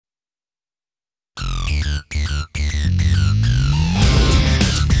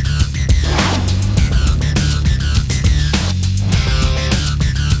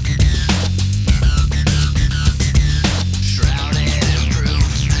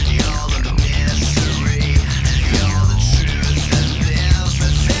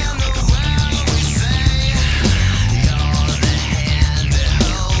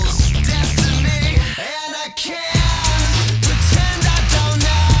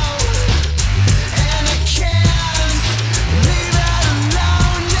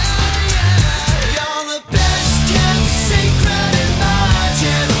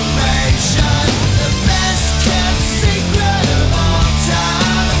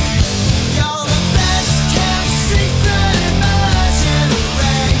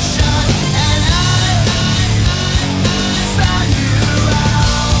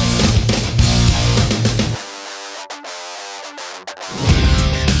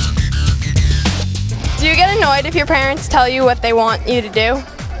annoyed if your parents tell you what they want you to do?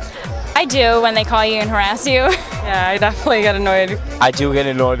 I do, when they call you and harass you. Yeah, I definitely get annoyed. I do get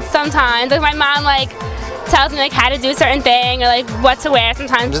annoyed. Sometimes, like my mom tells me how to do a certain thing or what to wear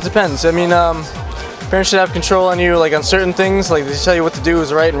sometimes. It depends. I mean, parents should have control on you, on certain things. They tell you what to do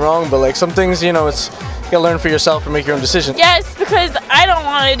is right and wrong, but some things, you gotta learn for yourself and make your own decisions. Yes, because I don't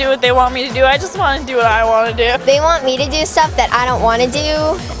want to do what they want me to do. I just want to do what I want to do. They want me to do stuff that I don't want to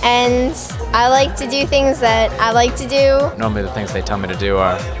do, and I like to do things that I like to do. Normally the things they tell me to do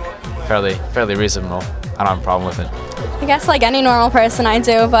are fairly reasonable. I don't have a problem with it. I guess like any normal person I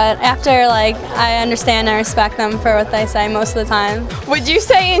do, but after I understand and respect them for what they say most of the time. Would you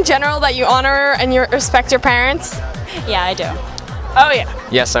say in general that you honor and you respect your parents? Yeah, I do. Oh yeah.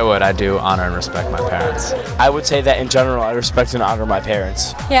 Yes, I would. I do honor and respect my parents. I would say that in general, I respect and honor my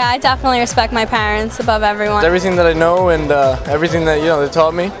parents. Yeah, I definitely respect my parents above everyone. Everything that I know and everything that they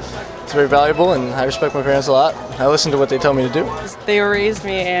taught me, it's very valuable, and I respect my parents a lot. I listen to what they tell me to do. They raised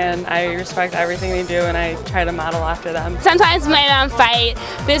me, and I respect everything they do, and I try to model after them. Sometimes my mom fight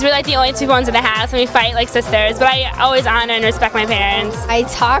because we're the only two ones in the house and we fight like sisters, but I always honor and respect my parents. I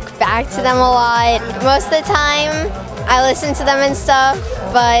talk back to them a lot. Most of the time, I listen to them and stuff,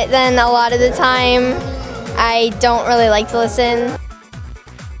 but then a lot of the time, I don't really like to listen.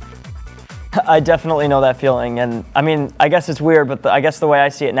 I definitely know that feeling, and I mean, I guess it's weird, but I guess the way I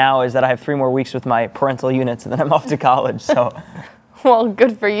see it now is that I have 3 more weeks with my parental units, and then I'm off to college, so. Well,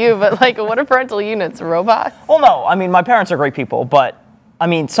 good for you, but what are parental units, robots? Well, no, I mean, my parents are great people, but I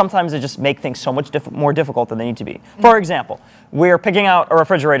mean, sometimes they just make things so much more difficult than they need to be. For example, we're picking out a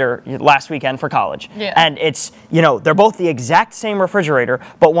refrigerator last weekend for college. Yeah. And it's, they're both the exact same refrigerator,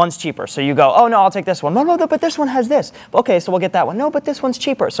 but one's cheaper. So you go, oh no, I'll take this one. No, but this one has this. Okay, so we'll get that one. No, but this one's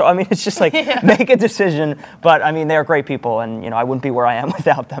cheaper. So I mean, it's just make a decision. But I mean, they're great people, and I wouldn't be where I am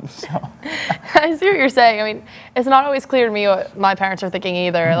without them. So. I see what you're saying. I mean, it's not always clear to me what my parents are thinking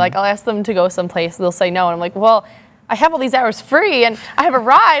either. I'll ask them to go someplace, they'll say no, and I'm like, well, I have all these hours free and I have a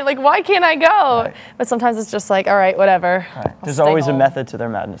ride, why can't I go? Right. But sometimes it's just all right, whatever. Right. There's always a method to their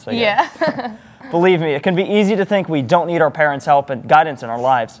madness, I guess. Yeah. Believe me, it can be easy to think we don't need our parents' help and guidance in our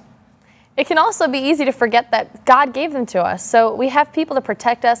lives. It can also be easy to forget that God gave them to us. So we have people to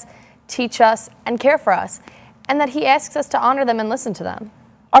protect us, teach us, and care for us, and that He asks us to honor them and listen to them.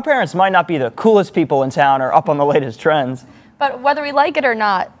 Our parents might not be the coolest people in town or up on the latest trends. But whether we like it or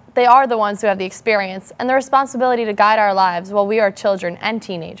not, they are the ones who have the experience and the responsibility to guide our lives while we are children and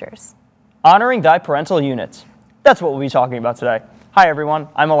teenagers. Honoring Thy Parental Units. That's what we'll be talking about today. Hi everyone,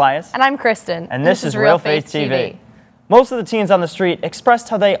 I'm Elias. And I'm Kristen. And this is Realfaith TV. Most of the teens on the street expressed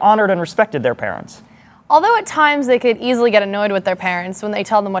how they honored and respected their parents. Although at times they could easily get annoyed with their parents when they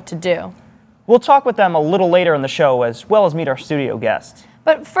tell them what to do. We'll talk with them a little later in the show, as well as meet our studio guests.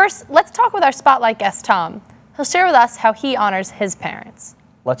 But first, let's talk with our spotlight guest, Tom. He'll share with us how he honors his parents.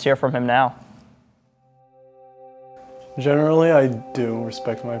 Let's hear from him now. Generally, I do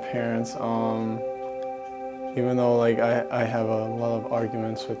respect my parents, even though I have a lot of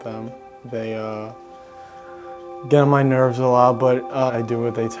arguments with them. They get on my nerves a lot, but I do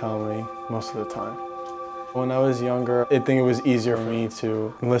what they tell me most of the time. When I was younger, I think it was easier for me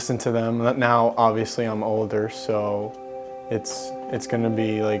to listen to them. Now, obviously, I'm older, so it's going to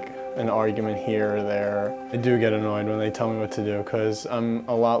be an argument here or there. I do get annoyed when they tell me what to do because I'm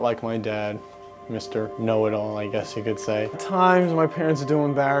a lot like my dad, Mr. Know-it-all, I guess you could say. At times my parents do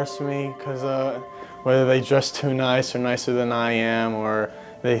embarrass me because whether they dress too nice or nicer than I am, or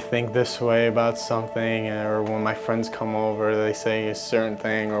they think this way about something, or when my friends come over they say a certain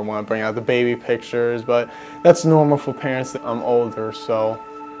thing or want to bring out the baby pictures, but that's normal for parents. I'm older, so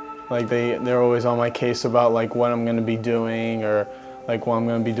they're always on my case about what I'm going to be doing, or what I'm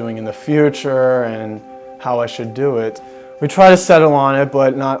going to be doing in the future and how I should do it. We try to settle on it,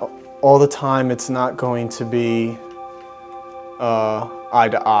 but not all the time. It's not going to be eye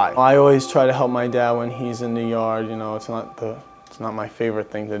to eye. I always try to help my dad when he's in the yard. It's not my favorite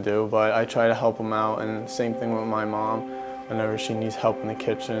thing to do, but I try to help him out, and same thing with my mom. Whenever she needs help in the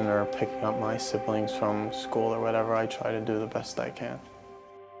kitchen or picking up my siblings from school or whatever, I try to do the best I can.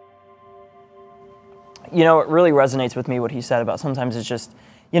 It really resonates with me what he said about sometimes it's just,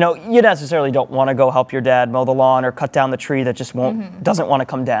 you necessarily don't want to go help your dad mow the lawn or cut down the tree that just doesn't want to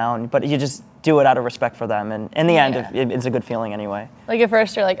come down, but you just do it out of respect for them, and in the end, it's a good feeling anyway. At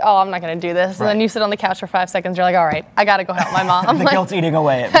first you're oh, I'm not going to do this, and then you sit on the couch for 5 seconds, you're all right, I got to go help my mom. The guilt's eating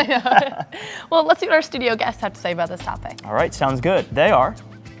away at me. I know. Well, let's see what our studio guests have to say about this topic. All right, sounds good. They are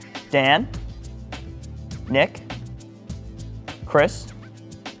Dan, Nick, Chris,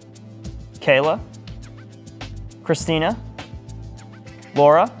 Kayla, Christina,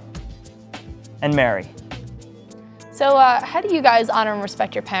 Laura, and Mary. So how do you guys honor and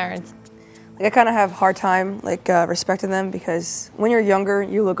respect your parents? Like, I kind of have a hard time respecting them, because when you're younger,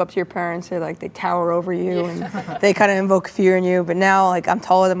 you look up to your parents. They tower over you, and they kind of invoke fear in you. But now, like, I'm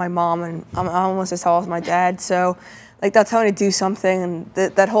taller than my mom, and I'm almost as tall as my dad. So, like, they'll tell me to do something, and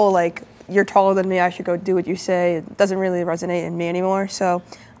that whole, like, you're taller than me, I should go do what you say, it doesn't really resonate in me anymore. So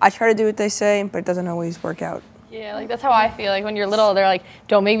I try to do what they say, but it doesn't always work out. Yeah, like that's how I feel. Like when you're little, they're like,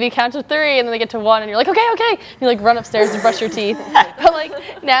 don't make me count to 3, and then they get to 1, and you're like, okay, okay. You like run upstairs and brush your teeth. But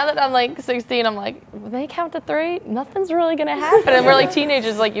like now that I'm like 16, I'm like, when they count to 3, nothing's really gonna happen. And we're like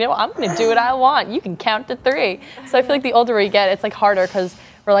teenagers, like, you know, I'm gonna do what I want. You can count to 3. So I feel like the older we get, it's like harder because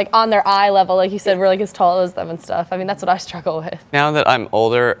we're like on their eye level, like you said, we're like as tall as them and stuff. I mean, that's what I struggle with. Now that I'm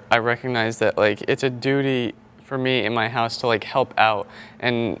older, I recognize that like it's a duty for me in my house to like help out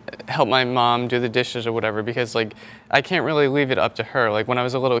and help my mom do the dishes or whatever, because like I can't really leave it up to her. Like when I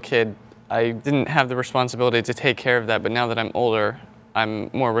was a little kid, I didn't have the responsibility to take care of that, but now that I'm older, I'm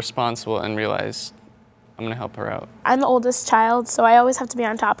more responsible and realize I'm gonna help her out. I'm the oldest child, so I always have to be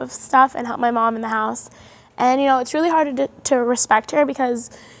on top of stuff and help my mom in the house. And you know, it's really hard to respect her because,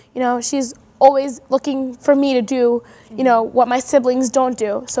 you know, she's always looking for me to do, you know, what my siblings don't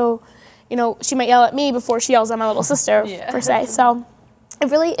do. So, you know, she might yell at me before she yells at my little sister, per se. So it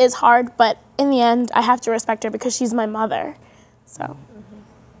really is hard, but in the end, I have to respect her because she's my mother. So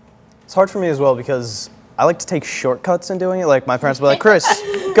it's hard for me as well because I like to take shortcuts in doing it. Like my parents will be like, Chris,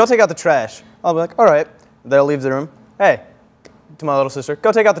 go take out the trash. I'll be like, all right. They'll leave the room. Hey, to my little sister,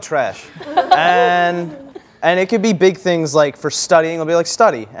 go take out the trash. And it could be big things like for studying, I'll be like,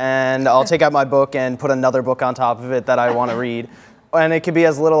 study. And I'll take out my book and put another book on top of it that I want to read. And it could be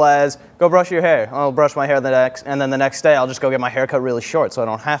as little as, go brush your hair. I'll brush my hair and then the next day I'll just go get my hair cut really short so I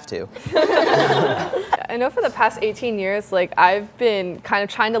don't have to. I know for the past 18 years, like I've been kind of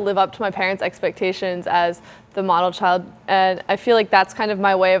trying to live up to my parents' expectations as the model child. And I feel like that's kind of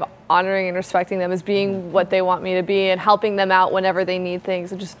my way of honoring and respecting them, as being what they want me to be and helping them out whenever they need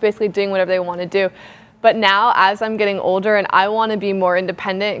things, and just basically doing whatever they want to do. But now, as I'm getting older and I want to be more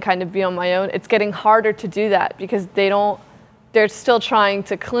independent and kind of be on my own, it's getting harder to do that because they're still trying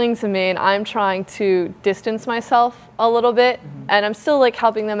to cling to me, and I'm trying to distance myself a little bit, and I'm still like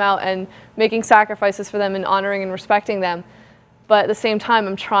helping them out and making sacrifices for them and honoring and respecting them. But at the same time,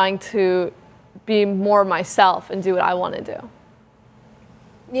 I'm trying to be more myself and do what I want to do.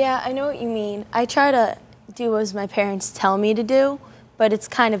 Yeah, I know what you mean. I try to do as my parents tell me to do, but it's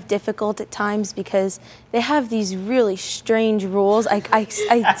kind of difficult at times because they have these really strange rules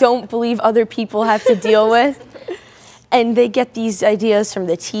I don't believe other people have to deal with. And they get these ideas from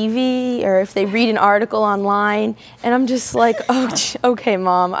the TV, or if they read an article online, and I'm just like, oh, okay,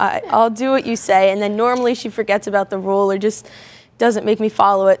 Mom, I'll do what you say. And then normally she forgets about the rule or just doesn't make me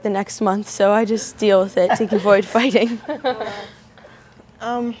follow it the next month, so I just deal with it to avoid fighting.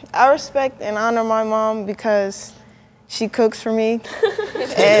 I respect and honor my mom because she cooks for me,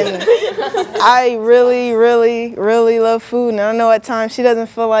 and I really, really, really love food. And I know at times she doesn't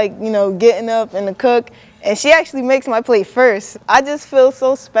feel like, you know, getting up and to cook. And she actually makes my plate first. I just feel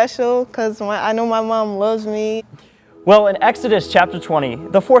so special because I know my mom loves me. Well, in Exodus chapter 20,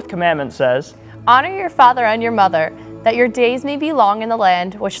 the 4th commandment says, honor your father and your mother, that your days may be long in the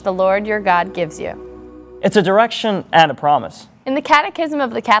land which the Lord your God gives you. It's a direction and a promise. In the Catechism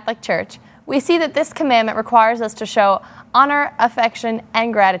of the Catholic Church, we see that this commandment requires us to show honor, affection,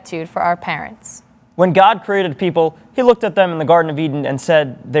 and gratitude for our parents. When God created people, He looked at them in the Garden of Eden and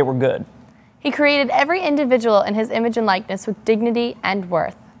said they were good. He created every individual in His image and likeness with dignity and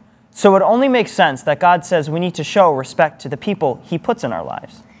worth. So it only makes sense that God says we need to show respect to the people He puts in our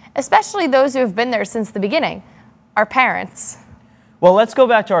lives. Especially those who have been there since the beginning, our parents. Well, let's go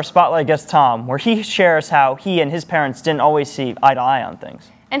back to our spotlight guest, Tom, where he shares how he and his parents didn't always see eye to eye on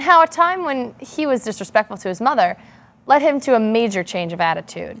things. And how a time when he was disrespectful to his mother led him to a major change of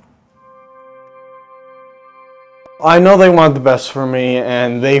attitude. I know they want the best for me,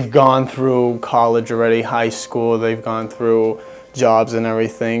 and they've gone through college already, high school, they've gone through jobs and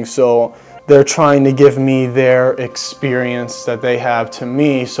everything, so they're trying to give me their experience that they have to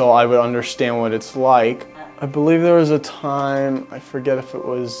me so I would understand what it's like. I believe there was a time, I forget if it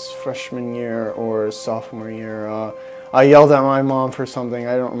was freshman year or sophomore year, I yelled at my mom for something,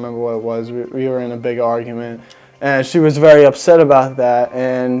 I don't remember what it was, we were in a big argument, and she was very upset about that,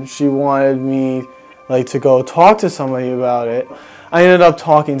 and she wanted me to go talk to somebody about it. I ended up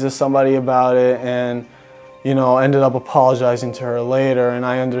talking to somebody about it and, you know, ended up apologizing to her later, and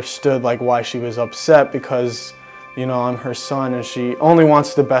I understood why she was upset because, you know, I'm her son and she only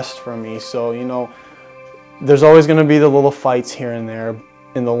wants the best for me. So, you know, there's always going to be the little fights here and there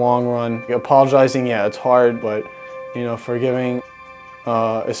in the long run. Apologizing, yeah, it's hard, but You know, forgiving,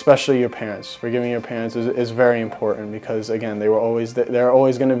 especially your parents, forgiving your parents is very important because, again, they're always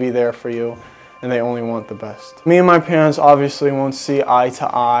going to be there for you, and they only want the best. Me and my parents obviously won't see eye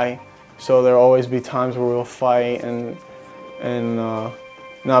to eye, so there'll always be times where we'll fight and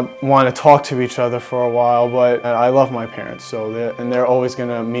not want to talk to each other for a while, but I love my parents, so they're always going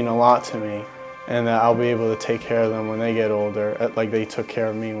to mean a lot to me, and that I'll be able to take care of them when they get older, like they took care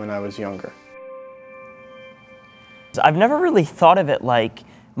of me when I was younger. I've never really thought of it like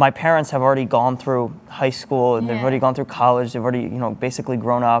my parents have already gone through high school and they've already gone through college, they've already, basically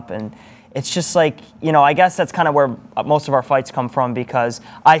grown up, and it's just like, I guess that's kind of where most of our fights come from, because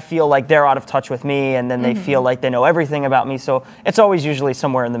I feel like they're out of touch with me, and then they feel like they know everything about me. So it's always usually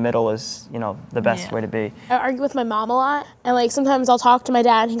somewhere in the middle is, the best way to be. I argue with my mom a lot, and like sometimes I'll talk to my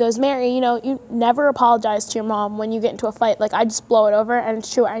dad and he goes, Mary, you never apologize to your mom when you get into a fight. Like, I just blow it over, and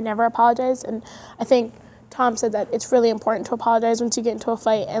it's true, I never apologize. And I think Tom said that it's really important to apologize once you get into a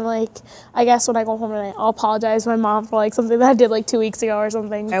fight, and like, I guess when I go home tonight, I'll apologize to my mom for like something that I did like 2 weeks ago or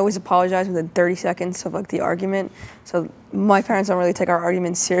something. I always apologize within 30 seconds of like the argument. So my parents don't really take our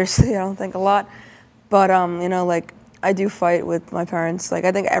arguments seriously, I don't think, a lot. But like, I do fight with my parents. Like,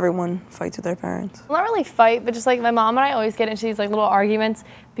 I think everyone fights with their parents. Well, not really fight, but just like my mom and I always get into these like little arguments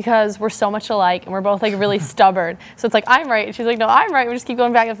because we're so much alike and we're both like really stubborn. So it's like, I'm right, and she's like, no, I'm right. We just keep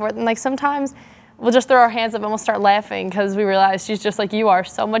going back and forth, and like sometimes we'll just throw our hands up and we'll start laughing because we realize she's just like you are,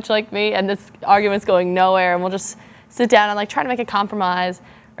 so much like me, and this argument's going nowhere, and we'll just sit down and like try to make a compromise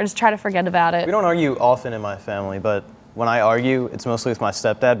or just try to forget about it. We don't argue often in my family, but when I argue, it's mostly with my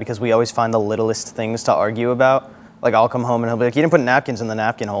stepdad because we always find the littlest things to argue about. Like, I'll come home and he'll be like, you didn't put napkins in the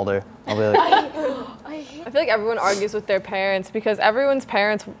napkin holder. I'll be like, I feel like everyone argues with their parents because everyone's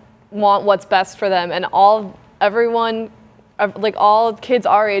parents want what's best for them, and all kids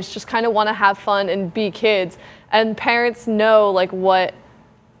our age just kind of want to have fun and be kids, and parents know like what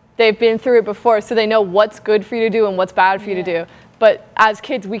they've been through it before, so they know what's good for you to do and what's bad for you to do. But as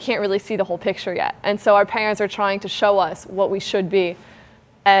kids, we can't really see the whole picture yet, and so our parents are trying to show us what we should be,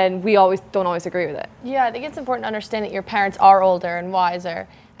 and we don't always agree with it. Yeah, I think it's important to understand that your parents are older and wiser,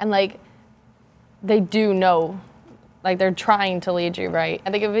 and like they do know, like they're trying to lead you right. I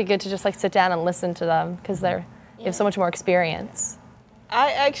think it would be good to just like sit down and listen to them because they have so much more experience.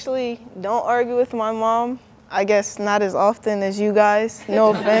 I actually don't argue with my mom. I guess not as often as you guys, no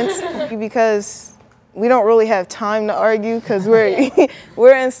offense, because we don't really have time to argue because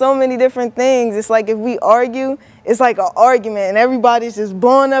we're in so many different things. It's like if we argue, it's like an argument and everybody's just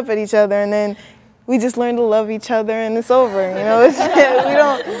blowing up at each other, and then we just learn to love each other and it's over.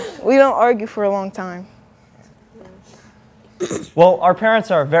 We don't argue for a long time. Well, our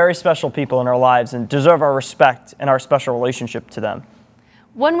parents are very special people in our lives and deserve our respect and our special relationship to them.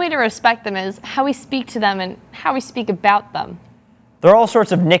 One way to respect them is how we speak to them and how we speak about them. There are all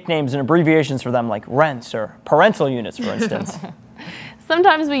sorts of nicknames and abbreviations for them, like rents or parental units, for instance.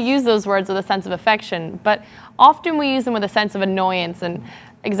 Sometimes we use those words with a sense of affection, but often we use them with a sense of annoyance and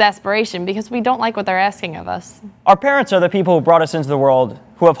exasperation because we don't like what they're asking of us. Our parents are the people who brought us into the world,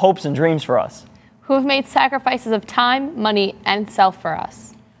 who have hopes and dreams for us. Who have made sacrifices of time, money, and self for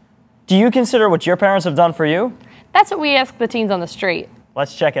us. Do you consider what your parents have done for you? That's what we ask the teens on the street.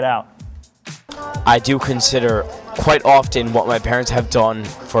 Let's check it out. I do consider quite often what my parents have done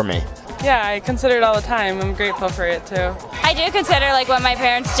for me. Yeah, I consider it all the time. I'm grateful for it too. I do consider like what my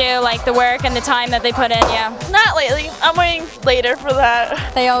parents do, like the work and the time that they put in, yeah. Not lately. I'm waiting later for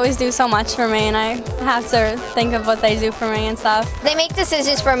that. They always do so much for me, and I have to think of what they do for me and stuff. They make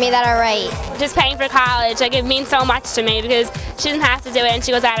decisions for me that are right. Just paying for college, like it means so much to me because she doesn't have to do it and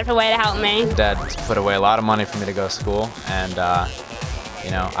she goes out of her way to help me. Dad put away a lot of money for me to go to school, and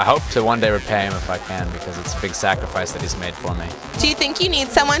I hope to one day repay him if I can, because it's a big sacrifice that he's made for me. Do you think you need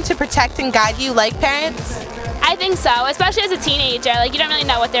someone to protect and guide you like parents? I think so, especially as a teenager. Like, you don't really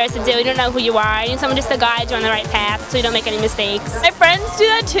know what there is to do. You don't know who you are. You need someone just to guide you on the right path so you don't make any mistakes. My friends do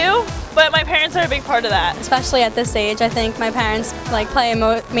that too, but my parents are a big part of that. Especially at this age, I think my parents play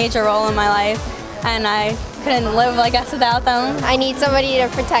a major role in my life, and I couldn't live, I guess, without them. I need somebody to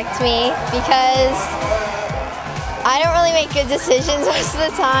protect me because I don't really make good decisions most of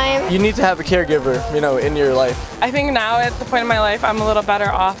the time. You need to have a caregiver, in your life. I think now at the point in my life I'm a little better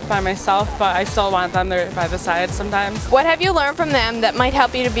off by myself, but I still want them there by the side sometimes. What have you learned from them that might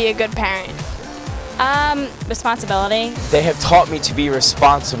help you to be a good parent? Responsibility. They have taught me to be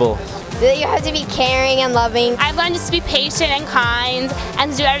responsible. That you have to be caring and loving. I've learned just to be patient and kind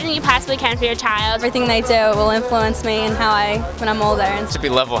and to do everything you possibly can for your child. Everything they do will influence me and when I'm older. To be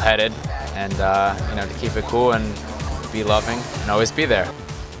level-headed and to keep it cool and be loving and always be there.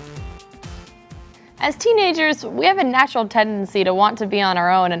 As teenagers, we have a natural tendency to want to be on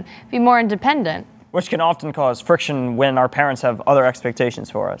our own and be more independent. Which can often cause friction when our parents have other expectations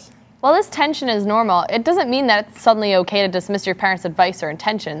for us. While this tension is normal, it doesn't mean that it's suddenly okay to dismiss your parents' advice or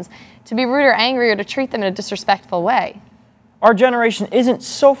intentions, to be rude or angry, or to treat them in a disrespectful way. Our generation isn't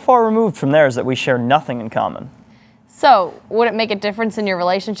so far removed from theirs that we share nothing in common. So, would it make a difference in your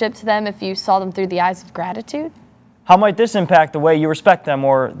relationship to them if you saw them through the eyes of gratitude? How might this impact the way you respect them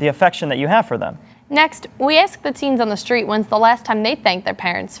or the affection that you have for them? Next, we ask the teens on the street when's the last time they thanked their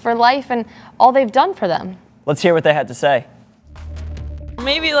parents for life and all they've done for them. Let's hear what they had to say.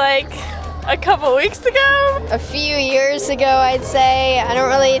 Maybe like a couple weeks ago. A few years ago, I'd say. I don't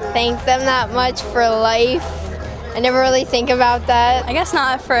really thank them that much for life. I never really think about that. I guess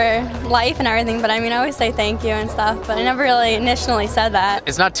not for life and everything, but I mean, I always say thank you and stuff, but I never really initially said that.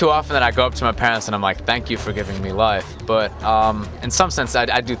 It's not too often that I go up to my parents and I'm like, thank you for giving me life. But in some sense,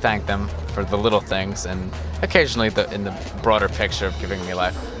 I do thank them for the little things and occasionally in the broader picture of giving me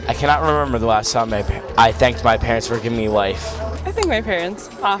life. I cannot remember the last time I thanked my parents for giving me life. I thank my parents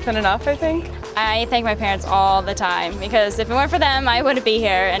often enough, I think. I thank my parents all the time because if it weren't for them, I wouldn't be here,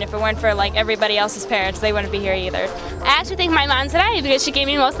 and if it weren't for like everybody else's parents, they wouldn't be here either. I actually thank my mom today because she gave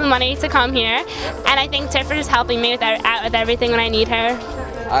me most of the money to come here, and I thank her for just helping me with everything when I need her.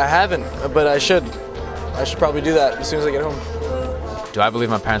 I haven't, but I should. I should probably do that as soon as I get home. Do I believe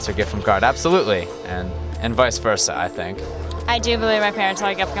my parents are a gift from God? Absolutely, and vice versa, I think. I do believe my parents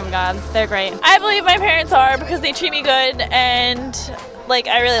are a gift from God. They're great. I believe my parents are because they treat me good and like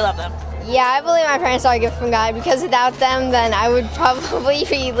I really love them. Yeah, I believe my parents are a gift from God because without them, then I would probably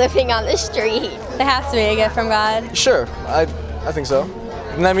be living on the street. They have to be a gift from God. Sure, I think so.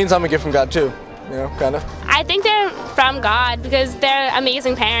 And that means I'm a gift from God too, you know, kind of. I think they're from God because they're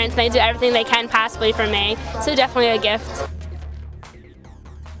amazing parents. They do everything they can possibly for me, so definitely a gift.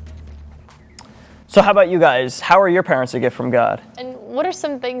 So how about you guys? How are your parents a gift from God? And what are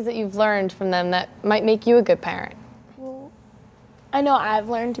some things that you've learned from them that might make you a good parent? I know I've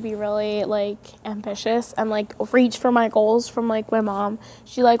learned to be really like ambitious and like reach for my goals from like my mom.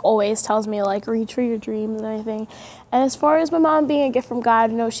 She like always tells me like reach for your dreams and everything. And as far as my mom being a gift from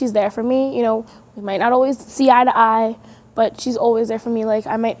God, you know, she's there for me. You know, we might not always see eye to eye, but she's always there for me. Like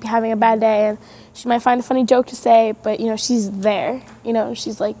I might be having a bad day and she might find a funny joke to say, but you know, she's there. You know,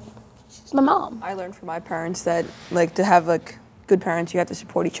 she's my mom. I learned from my parents that like to have like good parents, you have to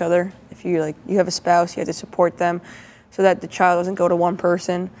support each other. If you have a spouse, you have to support them, so that the child doesn't go to one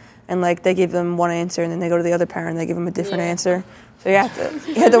person and like they give them one answer and then they go to the other parent and they give them a different answer. So you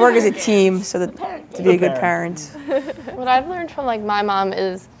have to work as a team so that to be a good parent. What I've learned from like my mom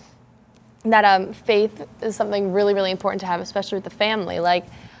is that faith is something really, really important to have, especially with the family. Like,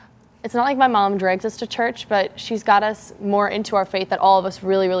 it's not like my mom drags us to church, but she's got us more into our faith that all of us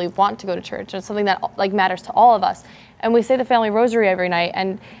really, really want to go to church. It's something that like matters to all of us. And we say the family rosary every night,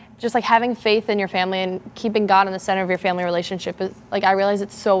 and just like having faith in your family and keeping God in the center of your family relationship is like, I realize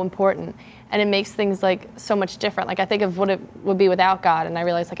it's so important, and it makes things like so much different. Like I think of what it would be without God, and I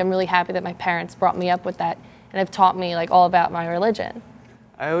realize like I'm really happy that my parents brought me up with that and have taught me like all about my religion.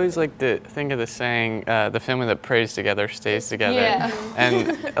 I always like to think of the saying, the family that prays together stays together. Yeah.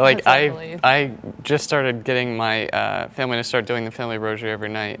 And like I just started getting my family to start doing the family rosary every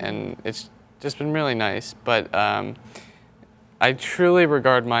night, and it's just been really nice. But I truly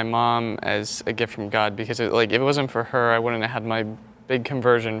regard my mom as a gift from God because if it wasn't for her, I wouldn't have had my big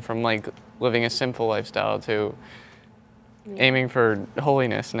conversion from like living a sinful lifestyle to aiming for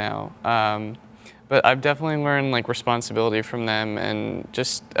holiness now. But I've definitely learned like responsibility from them and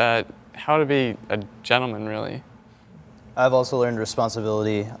just how to be a gentleman, really. I've also learned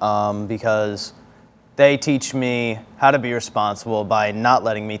responsibility because they teach me how to be responsible by not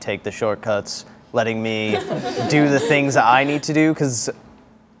letting me take the shortcuts, letting me do the things that I need to do, because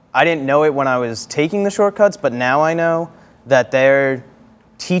I didn't know it when I was taking the shortcuts, but now I know that they're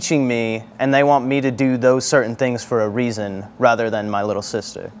teaching me and they want me to do those certain things for a reason rather than my little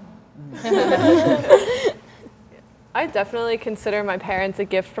sister. I definitely consider my parents a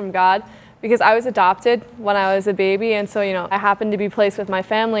gift from God because I was adopted when I was a baby, and so, you know, I happened to be placed with my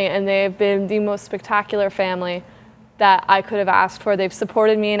family, and they've been the most spectacular family that I could have asked for. They've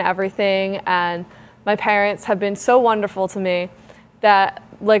supported me in everything, and my parents have been so wonderful to me that,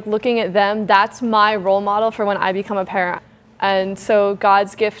 like, looking at them, that's my role model for when I become a parent. And so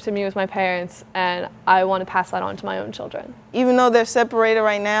God's gift to me was my parents, and I want to pass that on to my own children. Even though they're separated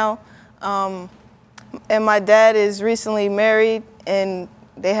right now, and my dad is recently married and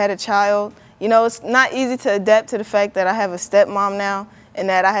they had a child, you know, it's not easy to adapt to the fact that I have a stepmom now and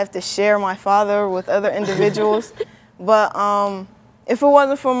that I have to share my father with other individuals. But if it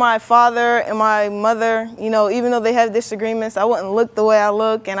wasn't for my father and my mother, you know, even though they have disagreements, I wouldn't look the way I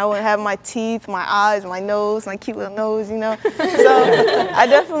look, and I wouldn't have my teeth, my eyes, my nose, my cute little nose, you know. So I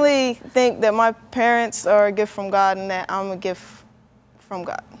definitely think that my parents are a gift from God and that I'm a gift from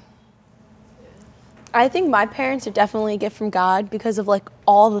God. I think my parents are definitely a gift from God because of like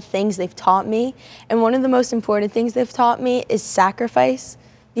all the things they've taught me. And one of the most important things they've taught me is sacrifice,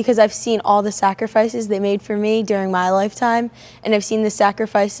 because I've seen all the sacrifices they made for me during my lifetime, and I've seen the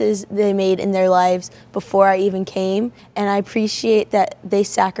sacrifices they made in their lives before I even came. And I appreciate that they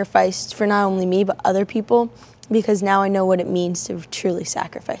sacrificed for not only me, but other people, because now I know what it means to truly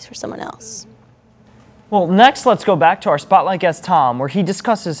sacrifice for someone else. Well, next, let's go back to our spotlight guest, Tom, where he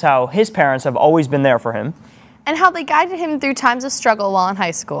discusses how his parents have always been there for him. And how they guided him through times of struggle while in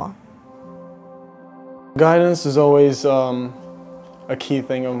high school. Guidance is always a key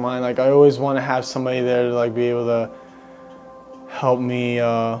thing of mine. Like, I always want to have somebody there to like be able to help me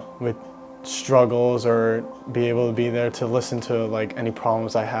with struggles, or be able to be there to listen to like any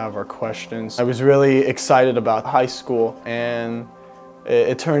problems I have or questions. I was really excited about high school, and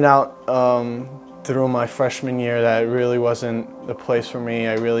it turned out through my freshman year that it really wasn't the place for me.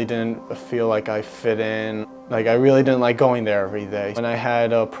 I really didn't feel like I fit in. Like, I really didn't like going there every day. And I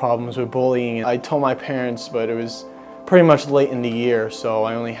had problems with bullying. I told my parents, but it was pretty much late in the year, so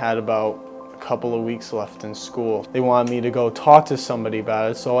I only had about a couple of weeks left in school. They wanted me to go talk to somebody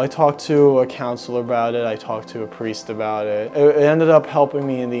about it, so I talked to a counselor about it, I talked to a priest about it. It ended up helping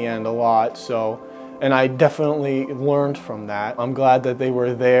me in the end a lot, and I definitely learned from that. I'm glad that they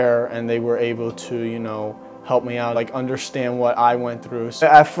were there and they were able to, you know, help me out, like understand what I went through. So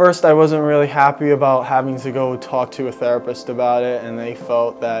at first I wasn't really happy about having to go talk to a therapist about it, and they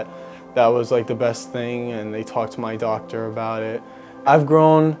felt that that was like the best thing, and they talked to my doctor about it. I've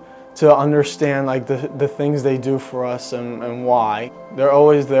grown to understand like the things they do for us and why. They're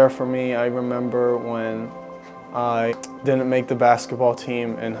always there for me. I remember when I didn't make the basketball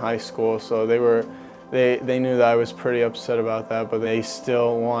team in high school, so they knew that I was pretty upset about that, but they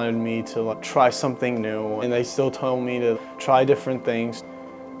still wanted me to like, try something new, and they still told me to try different things.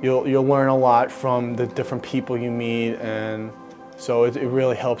 You'll learn a lot from the different people you meet, and so it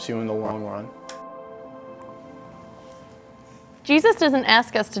really helps you in the long run. Jesus doesn't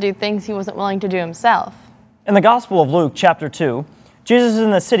ask us to do things he wasn't willing to do himself. In the Gospel of Luke, chapter 2, Jesus is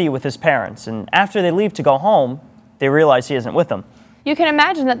in the city with his parents, and after they leave to go home, they realize he isn't with them. You can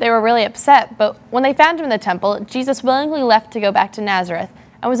imagine that they were really upset, but when they found him in the temple, Jesus willingly left to go back to Nazareth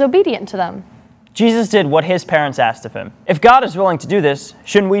and was obedient to them. Jesus did what his parents asked of him. If God is willing to do this,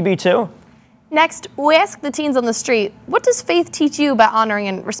 shouldn't we be too? Next, we ask the teens on the street, what does faith teach you about honoring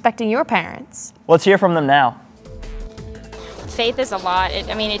and respecting your parents? Let's hear from them now. Faith is a lot.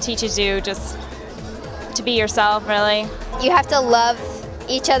 It teaches you just to be yourself, really. You have to love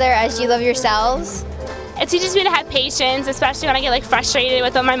each other as you love yourselves. It teaches me to have patience, especially when I get like frustrated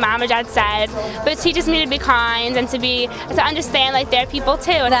with what my mom or dad says. But it teaches me to be kind and to understand like they're people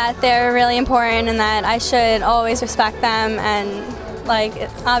too. That they're really important and that I should always respect them, and like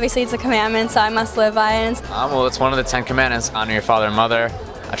obviously it's a commandment, so I must live by it. Well, it's one of the 10 commandments. Honor your father and mother.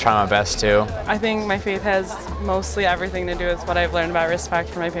 I try my best to. I think my faith has mostly everything to do with what I've learned about respect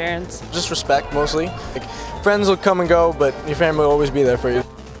for my parents. Just respect, mostly. Like, friends will come and go, but your family will always be there for you.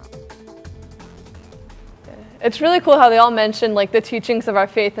 It's really cool how they all mention like the teachings of our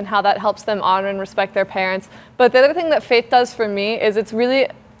faith and how that helps them honor and respect their parents. But the other thing that faith does for me is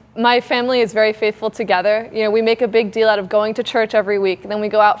my family is very faithful together. You know, we make a big deal out of going to church every week, and then we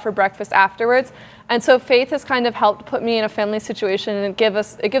go out for breakfast afterwards. And so faith has kind of helped put me in a family situation, and it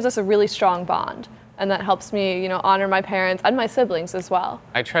gives us a really strong bond. And that helps me, you know, honor my parents and my siblings as well.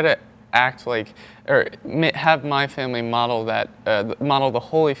 I try to act like, or have my family model that, model the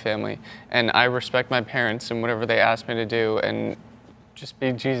Holy Family, and I respect my parents and whatever they ask me to do, and just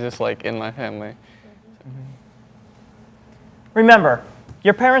be Jesus-like in my family. Remember,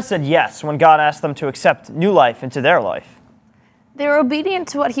 your parents said yes when God asked them to accept new life into their life. They were obedient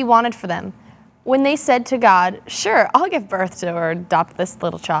to what he wanted for them. When they said to God, sure, I'll give birth to or adopt this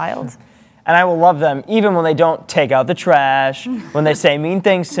little child. And I will love them even when they don't take out the trash, when they say mean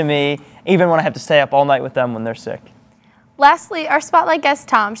things to me, even when I have to stay up all night with them when they're sick. Lastly, our spotlight guest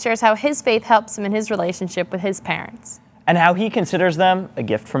Tom shares how his faith helps him in his relationship with his parents. And how he considers them a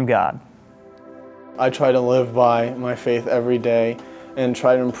gift from God. I try to live by my faith every day and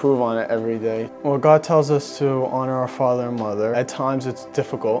try to improve on it every day. Well, God tells us to honor our father and mother. At times it's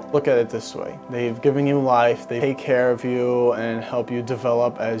difficult. Look at it this way. They've given you life, they take care of you and help you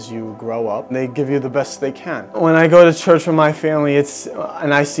develop as you grow up. They give you the best they can. When I go to church with my family,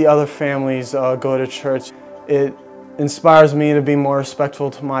 and I see other families go to church, it inspires me to be more respectful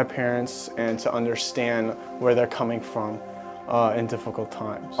to my parents and to understand where they're coming from in difficult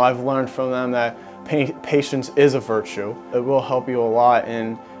times. I've learned from them that patience is a virtue. It will help you a lot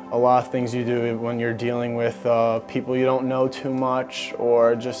in a lot of things you do when you're dealing with people you don't know too much,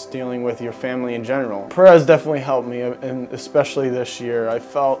 or just dealing with your family in general. Prayer has definitely helped me, and especially this year. I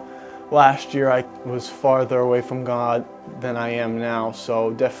felt last year I was farther away from God than I am now,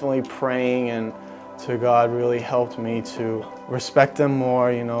 so definitely praying and to God really helped me to respect them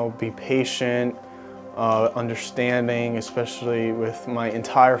more, you know, be patient, understanding, especially with my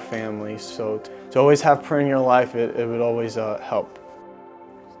entire family. So to always have prayer in your life, it would always help.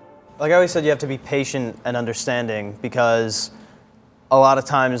 Like I always said, you have to be patient and understanding, because a lot of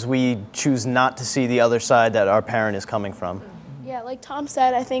times we choose not to see the other side that our parent is coming from. Yeah, like Tom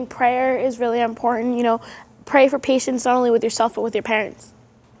said, I think prayer is really important. You know, pray for patience not only with yourself but with your parents.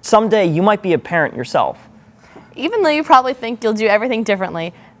 Someday you might be a parent yourself. Even though you probably think you'll do everything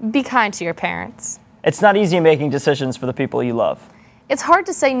differently, be kind to your parents. It's not easy making decisions for the people you love. It's hard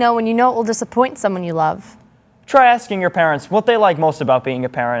to say no when you know it will disappoint someone you love. Try asking your parents what they like most about being a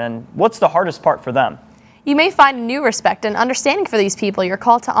parent and what's the hardest part for them. You may find a new respect and understanding for these people you're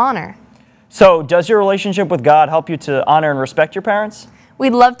called to honor. So, does your relationship with God help you to honor and respect your parents?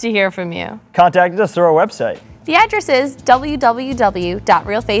 We'd love to hear from you. Contact us through our website. The address is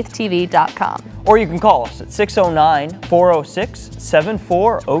www.realfaithtv.com. Or you can call us at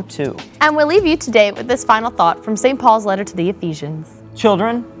 609-406-7402. And we'll leave you today with this final thought from St. Paul's letter to the Ephesians.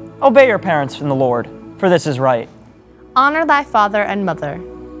 Children, obey your parents in the Lord, for this is right. Honor thy father and mother.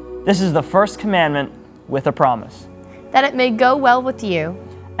 This is the first commandment with a promise. That it may go well with you.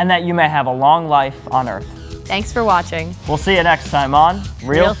 And that you may have a long life on earth. Thanks for watching. We'll see you next time on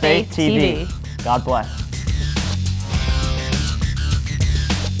Real Faith TV. God bless.